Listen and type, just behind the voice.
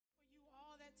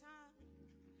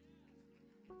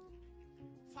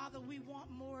Father, we want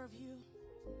more of you.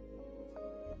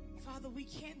 Father, we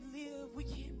can't live, we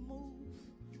can't move,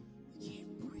 we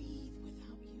can't breathe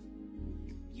without you.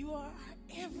 You are our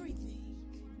everything.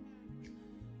 You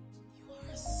are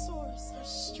our source, our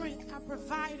strength, our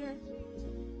provider.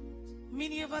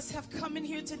 Many of us have come in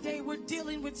here today. We're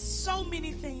dealing with so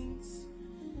many things.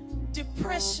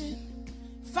 Depression,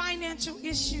 financial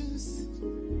issues.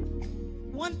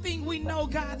 One thing we know,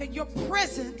 God, that your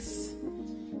presence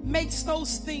makes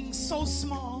those things so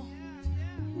small.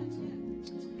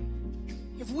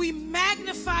 If we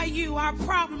magnify you, our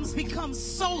problems become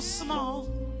so small.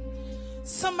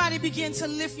 Somebody begin to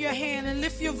lift your hand and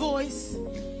lift your voice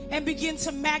and begin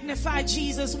to magnify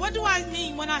Jesus. What do I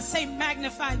mean when I say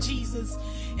magnify Jesus?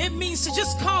 It means to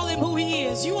just call him who he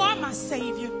is. You are my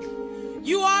Savior.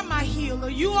 You are my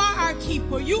healer. You are our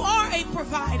keeper. You are a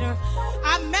provider.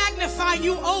 I magnify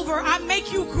you over. I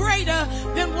make you greater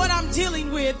than what I'm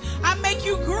dealing with. I make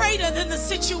you greater than the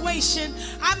situation.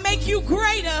 I make you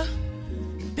greater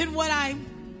than what I'm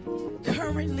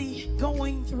currently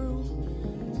going through.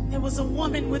 There was a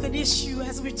woman with an issue,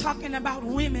 as we're talking about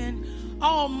women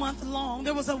all month long.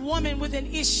 There was a woman with an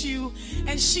issue,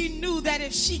 and she knew that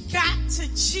if she got to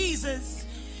Jesus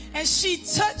and she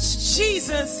touched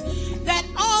Jesus, that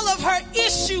all of her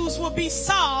issues will be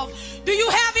solved. Do you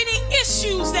have any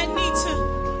issues that need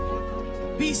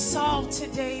to be solved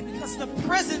today? Because the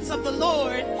presence of the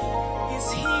Lord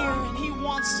is here, and he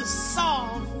wants to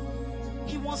solve.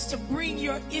 He wants to bring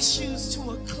your issues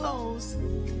to a close.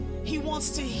 He wants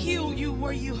to heal you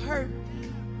where you hurt.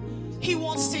 He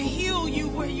wants to heal you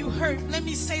where you hurt. Let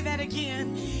me say that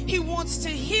again. He wants to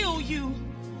heal you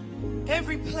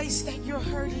every place that you're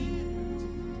hurting.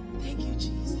 Thank you,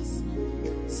 Jesus.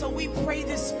 So we pray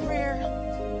this prayer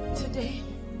today.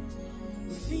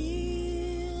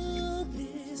 Fill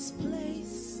this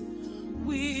place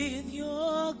with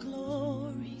your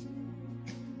glory.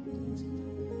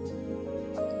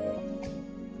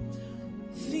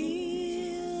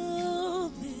 Fill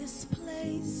this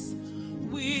place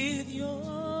with your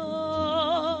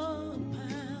power.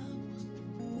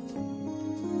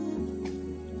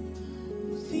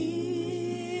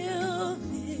 Fill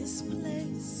this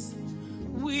place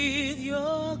with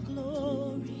your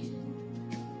glory.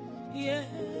 Yeah.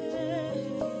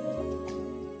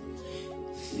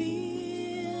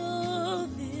 Fill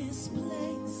this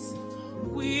place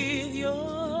with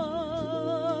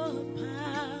your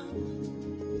power.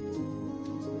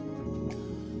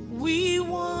 We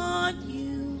want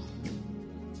you.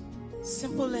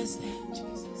 Simple as that,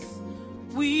 Jesus.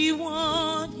 We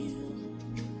want you.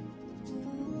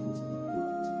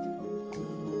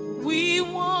 We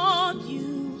want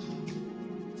you.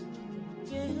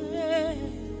 Yeah.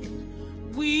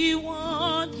 We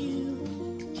want you.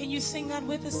 Can you sing that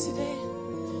with us today?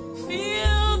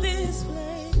 Fill this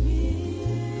place.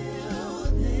 Fill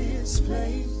this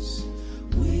place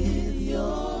with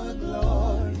your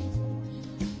glory.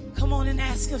 Come on and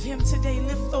ask of him today.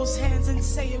 Lift those hands and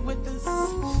say it with us.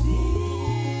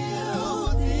 Fill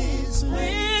this place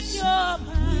with your power.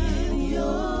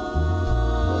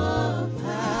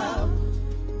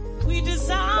 We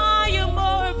desire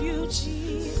more of you,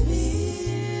 Jesus.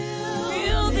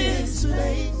 Fill this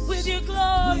place with your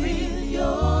glory.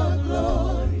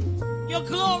 Your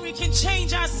glory can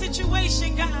change our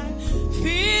situation, God.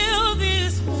 Fill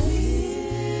this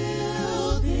place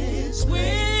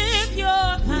with your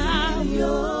power.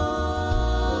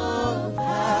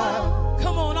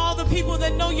 Come on, all the people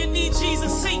that know you need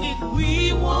Jesus, sing it.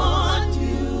 We want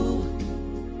you.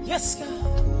 Yes, God.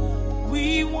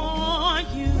 We want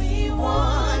you. We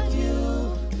want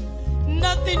you.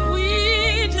 Nothing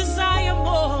we desire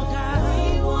more, God.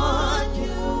 We want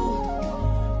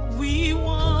you. We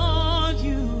want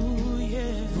you,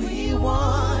 yeah. We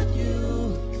want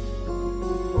you.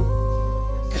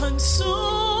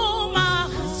 Consume our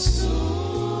hearts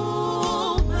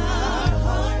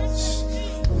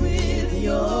with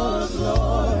your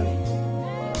glory.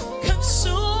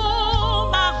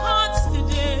 Consume our hearts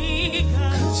today,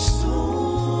 God.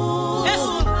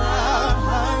 Consume our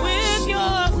hearts with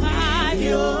your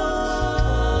fire.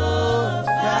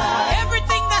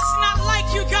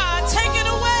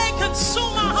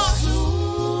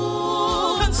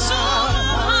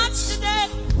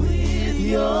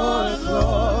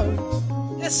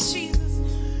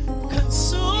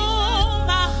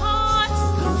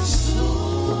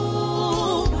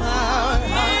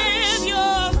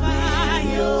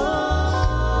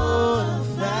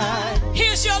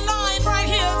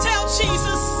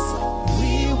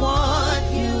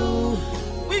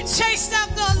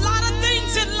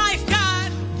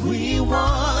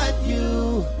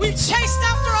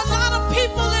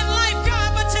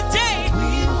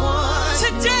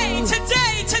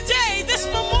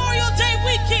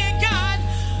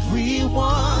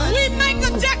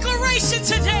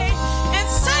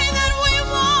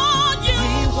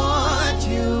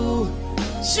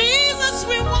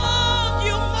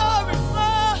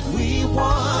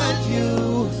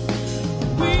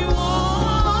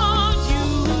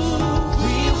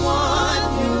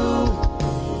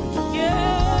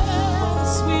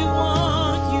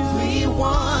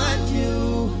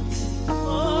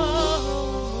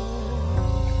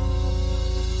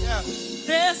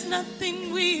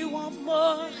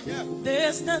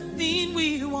 There's nothing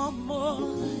we want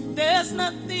more. There's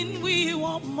nothing we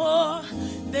want more.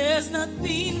 There's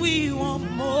nothing we want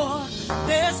more.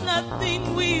 There's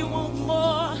nothing we want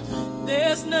more.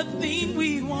 There's nothing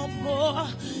we want more.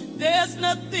 There's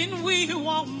nothing we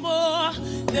want more.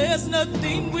 There's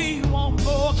nothing we want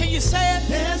more. Can you say it?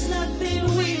 There's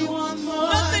nothing we want more.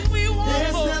 Nothing we want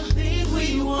There's more. Nothing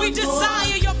we want We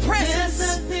desire your presence.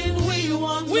 There's nothing we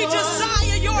want We more.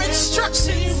 desire your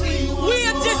instructions. We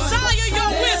desire your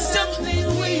wisdom.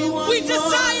 We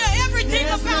desire everything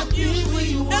about you.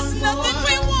 There's nothing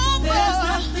we want more.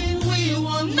 Nothing we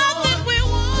want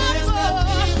more.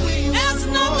 There's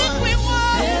nothing we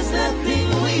want. There's nothing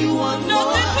we want.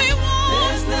 Nothing we want.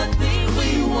 There's nothing we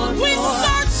want. We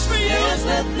search for you. There's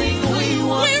nothing we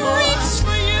want. We reach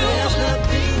for you. There's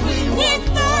nothing we want. We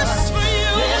thirst for you.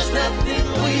 There's nothing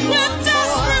we want. We're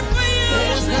desperate for you.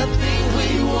 There's nothing we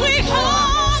want. We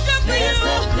hunger for you. There's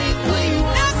nothing we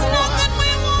want. There's nothing we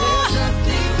want. There's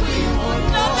nothing we want.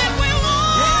 Nothing we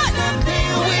want. There's nothing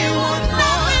we want.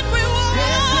 Nothing we want.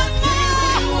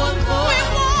 We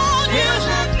want you. There's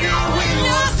nothing we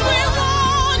want. Yes, we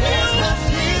want you. There's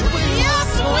nothing we want. Yes,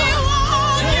 we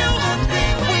want you. There's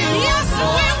nothing we want. Yes,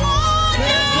 we want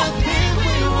you. There's nothing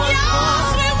we want. Yes,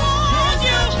 we want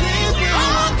you.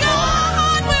 Oh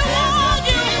God, we want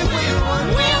you.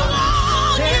 We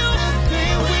want you.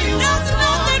 There's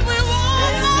nothing we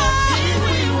want. Nothing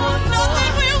we want.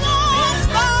 Nothing we want.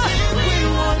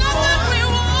 Nothing we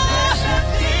want.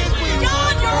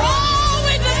 God, you're all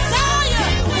we desire.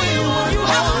 You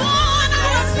have won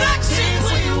our affections.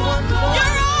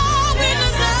 You're all we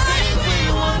desire.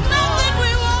 Nothing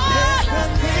we want.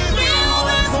 Fill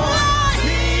this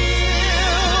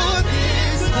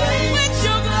place with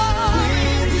your glory.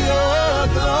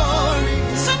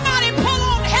 Somebody pull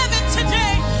on heaven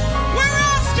today. We're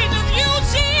asking of you,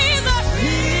 Jesus,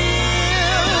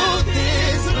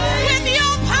 with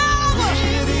your power.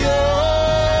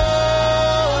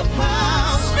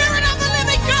 Spirit of the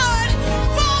living God,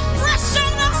 fall fresh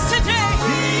on us today.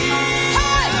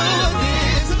 Hey,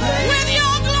 with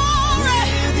your glory.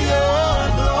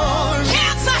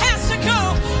 Cancer has to go.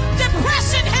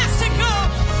 Depression has to go.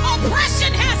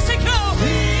 Oppression has to go.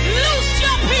 Loose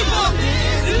your people.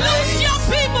 Loose your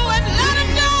people and let them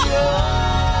go.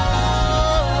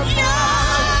 Yeah.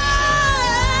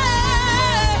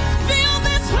 Feel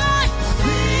this place.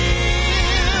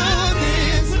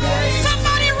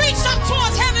 Somebody reach up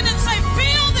towards heaven and say,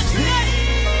 feel this place.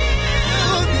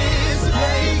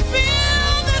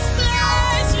 Feel this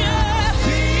place, yeah.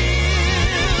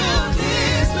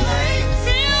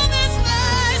 Feel this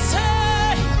place,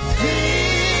 hey.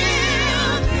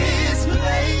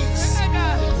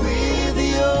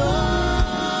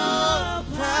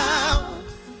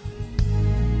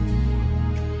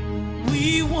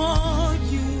 We want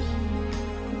you.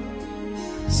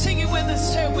 Sing it with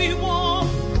us, say, we want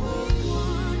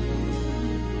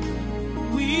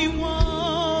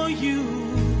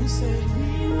you. Say,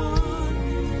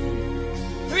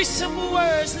 three simple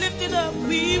words, lift it up.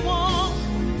 We want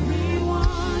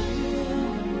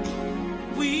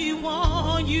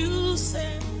you.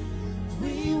 Say,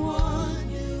 we want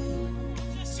you.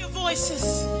 Just your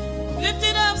voices. Lift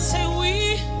it up, say,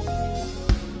 we.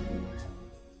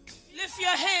 Lift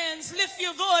your hands, lift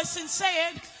your voice and say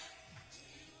it.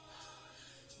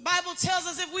 Bible tells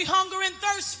us if we hunger and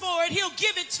thirst for it, he'll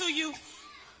give it to you.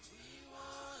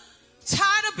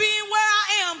 Tired of being where I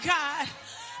am, God.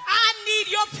 I need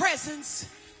your presence.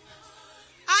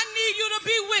 I need you to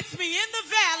be with me in the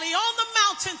valley, on the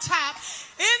mountaintop,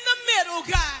 in the middle,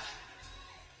 God.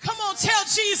 Come on, tell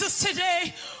Jesus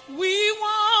today, we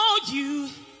want you.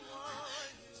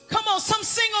 Come on, some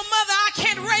single mother, I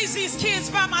can't raise these kids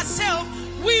by myself.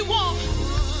 We want.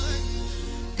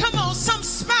 Come on, some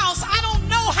spouse, I don't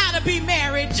know how to be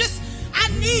married. Just, I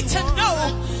need to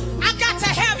know. I got to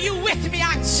have you with me.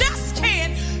 I just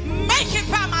can't make it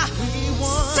by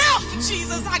myself,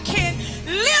 Jesus. I can't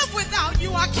live without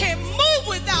you. I can't move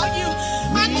without you.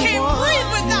 I can't breathe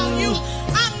without you.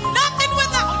 I'm nothing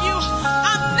without you.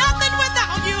 I'm nothing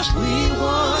without you.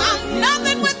 I'm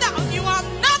nothing without you. I'm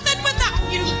nothing without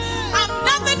you. I'm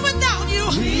nothing without you.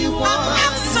 I'm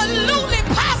absolutely,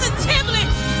 positively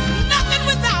nothing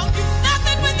without you.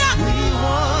 Nothing without you.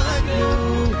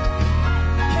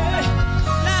 Hey,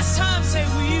 last time, say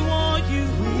we want you.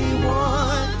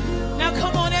 Now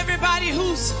come on, everybody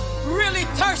who's really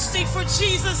thirsty for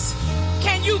Jesus,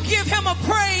 can you give him a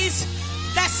praise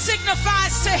that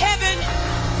signifies to heaven?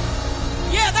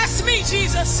 Yeah, that's me,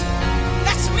 Jesus.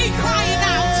 That's me crying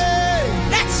out.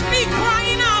 That's me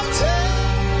crying out.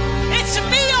 It's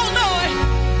me, oh Lord.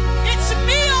 It's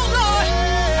me, oh Lord.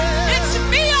 It's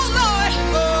me, oh Lord.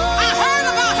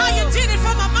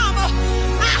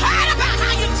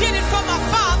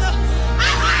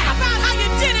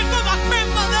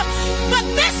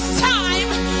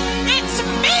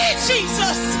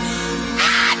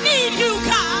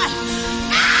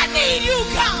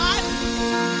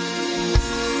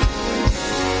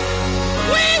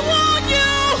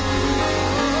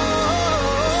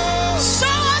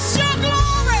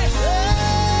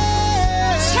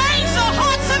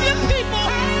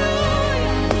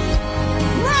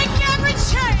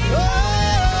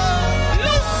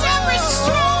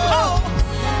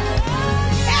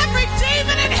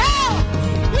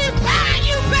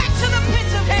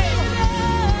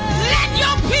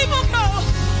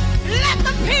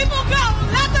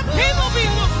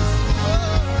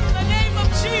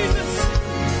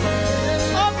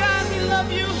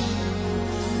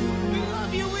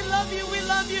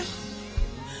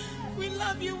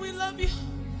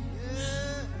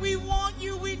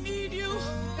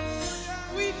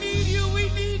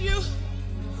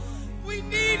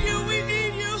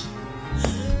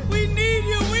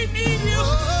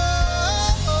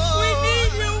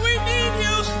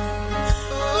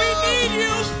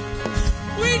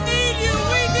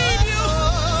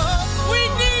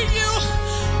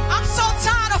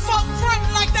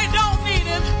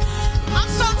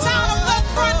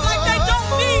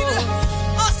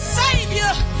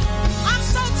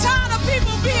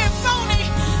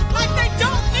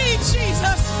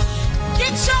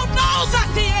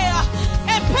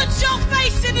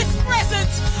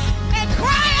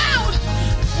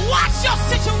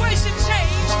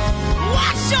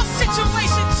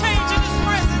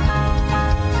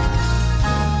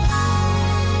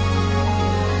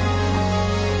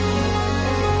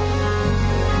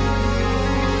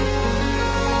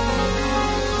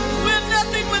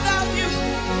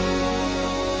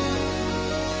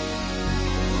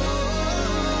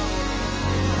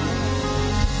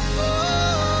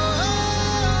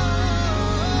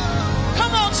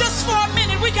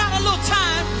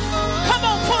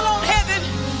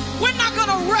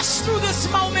 through this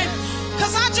moment,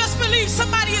 because I just believe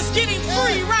somebody is getting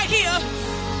free right here,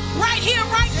 right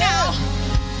now,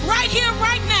 right here,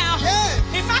 right now.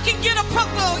 If I can get a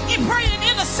couple of praying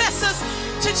intercessors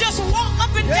to just walk up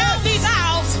and down these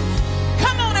aisles,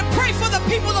 come on and pray for the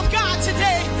people of God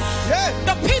today.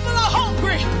 The people are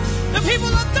hungry. The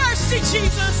people are thirsty,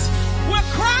 Jesus. We're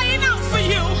crying out for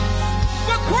you.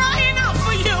 We're crying out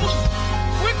for you.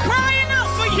 We're crying out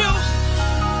for you.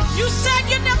 You said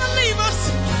you'd never leave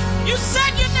us. You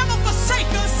said you'd never forsake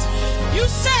us. You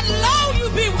said, lo, you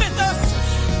be with us,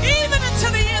 even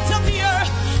until the ends of the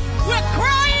earth. We're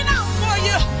crying out for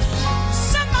you.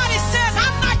 Somebody says,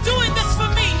 I'm not doing this for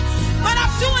me, but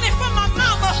I'm doing it for my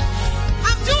mama.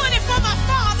 I'm doing it for my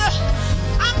father.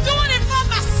 I'm doing it for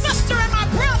my sister and my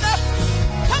brother.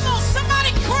 Come on, somebody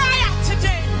cry out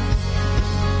today.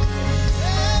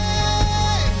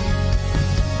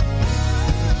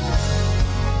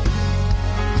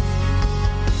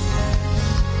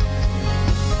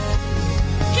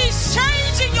 He's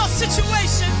changing your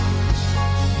situation.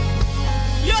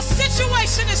 Your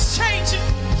situation is changing.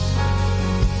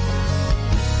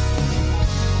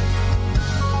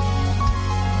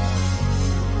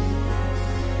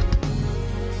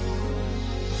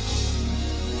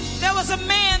 There was a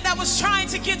man that was trying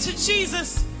to get to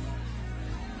Jesus.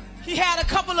 He had a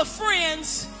couple of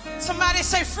friends. Somebody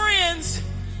say friends.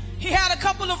 He had a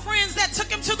couple of friends that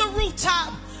took him to the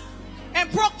rooftop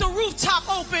and broke the rooftop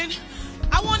open.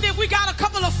 I wonder if we got a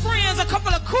couple of friends, a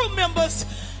couple of crew members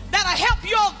that'll help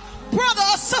your brother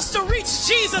or sister reach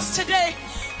Jesus today.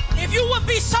 If you would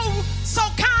be so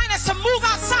kind as to move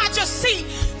outside your seat,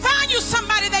 find you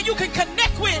somebody that you can connect